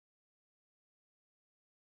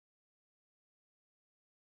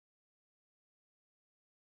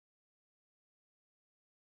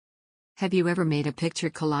Have you ever made a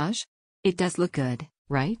picture collage? It does look good,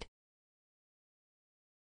 right?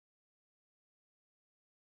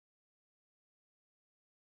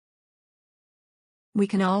 We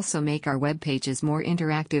can also make our web pages more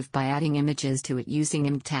interactive by adding images to it using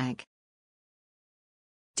img tag.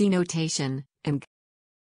 Denotation, img.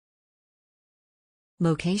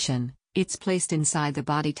 Location, it's placed inside the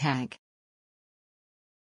body tag.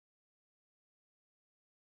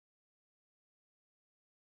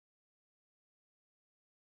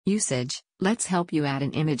 Usage, let's help you add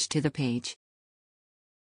an image to the page.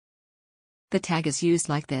 The tag is used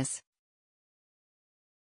like this.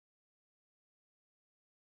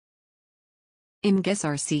 Img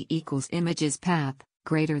src equals images path,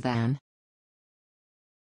 greater than.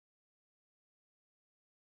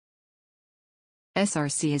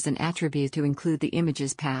 Src is an attribute to include the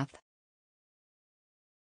image's path.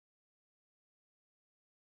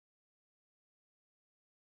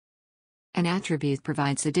 An attribute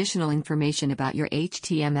provides additional information about your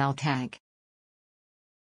HTML tag.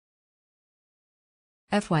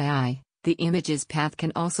 FYI, the image's path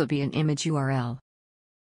can also be an image URL.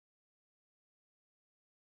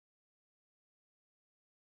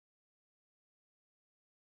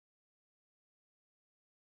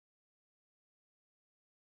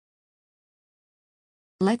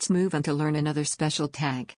 Let's move on to learn another special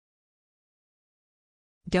tag.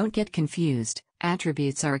 Don't get confused,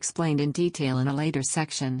 attributes are explained in detail in a later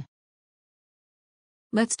section.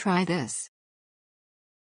 Let's try this.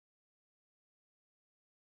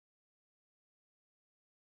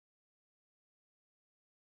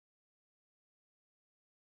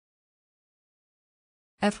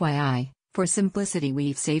 FYI, for simplicity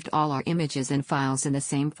we've saved all our images and files in the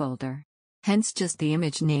same folder. Hence just the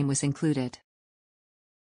image name was included.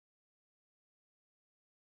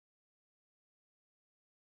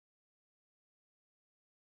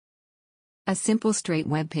 A simple straight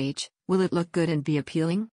web page, will it look good and be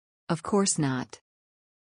appealing? Of course not.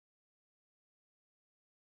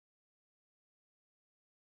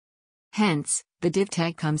 Hence, the div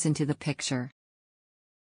tag comes into the picture.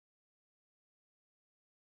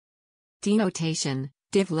 Denotation,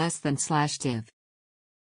 div less than /div.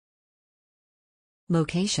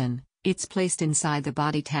 Location, it's placed inside the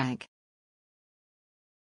body tag.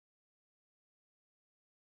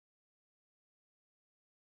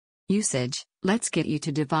 Usage, let's get you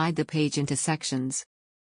to divide the page into sections.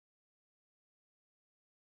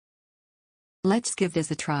 Let's give this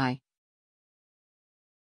a try.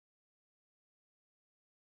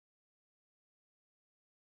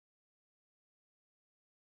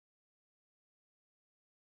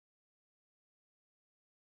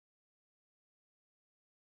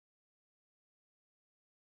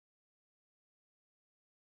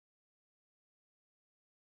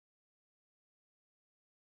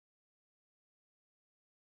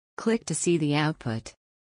 Click to see the output.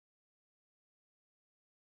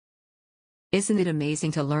 Isn't it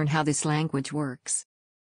amazing to learn how this language works?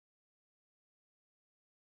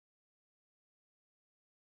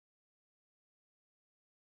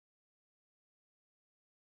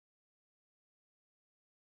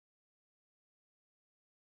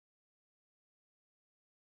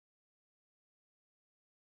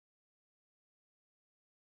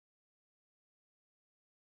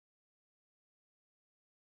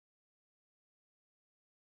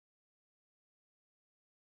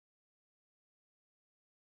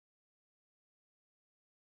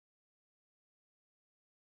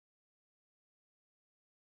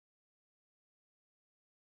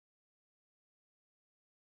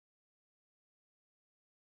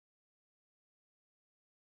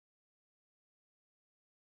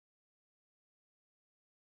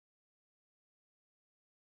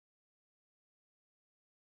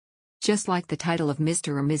 Just like the title of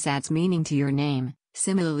Mr. or Ms. adds meaning to your name,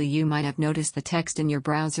 similarly you might have noticed the text in your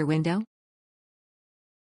browser window.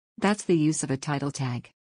 That's the use of a title tag.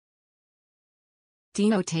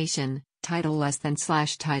 Denotation, title less than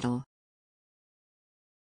 /title.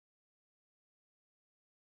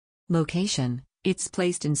 Location, it's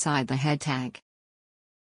placed inside the head tag.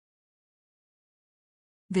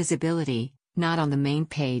 Visibility, not on the main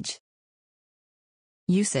page.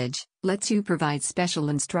 Usage, lets you provide special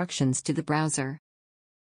instructions to the browser.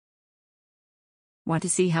 Want to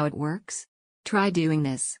see how it works? Try doing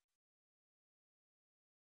this.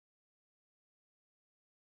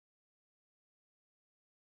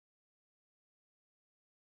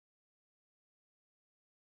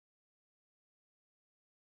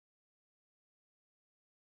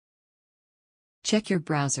 Check your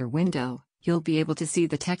browser window, you'll be able to see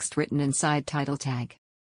the text written inside title tag.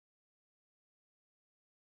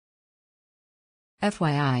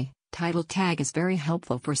 FYI, Title tag is very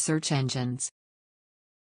helpful for search engines.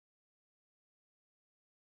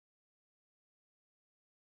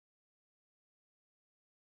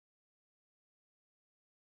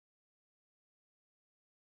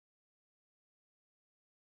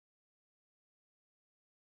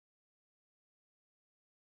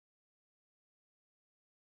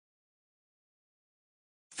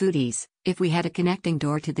 Foodies, if we had a connecting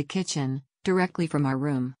door to the kitchen, directly from our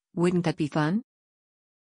room, wouldn't that be fun?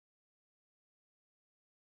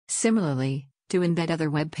 Similarly, to embed other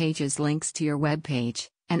web pages links to your web page,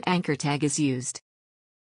 an anchor tag is used.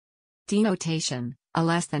 Denotation,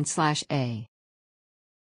 a >a.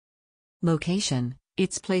 Location,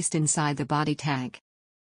 it's placed inside the body tag.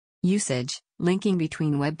 Usage, linking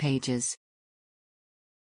between web pages.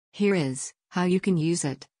 Here is how you can use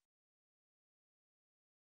it.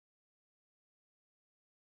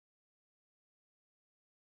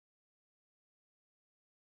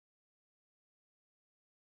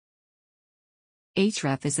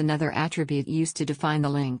 href is another attribute used to define the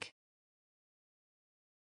link.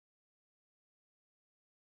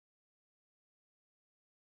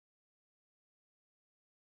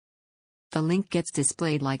 The link gets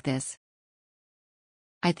displayed like this.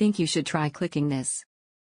 I think you should try clicking this.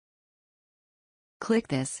 Click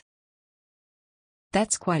this.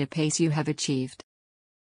 That's quite a pace you have achieved.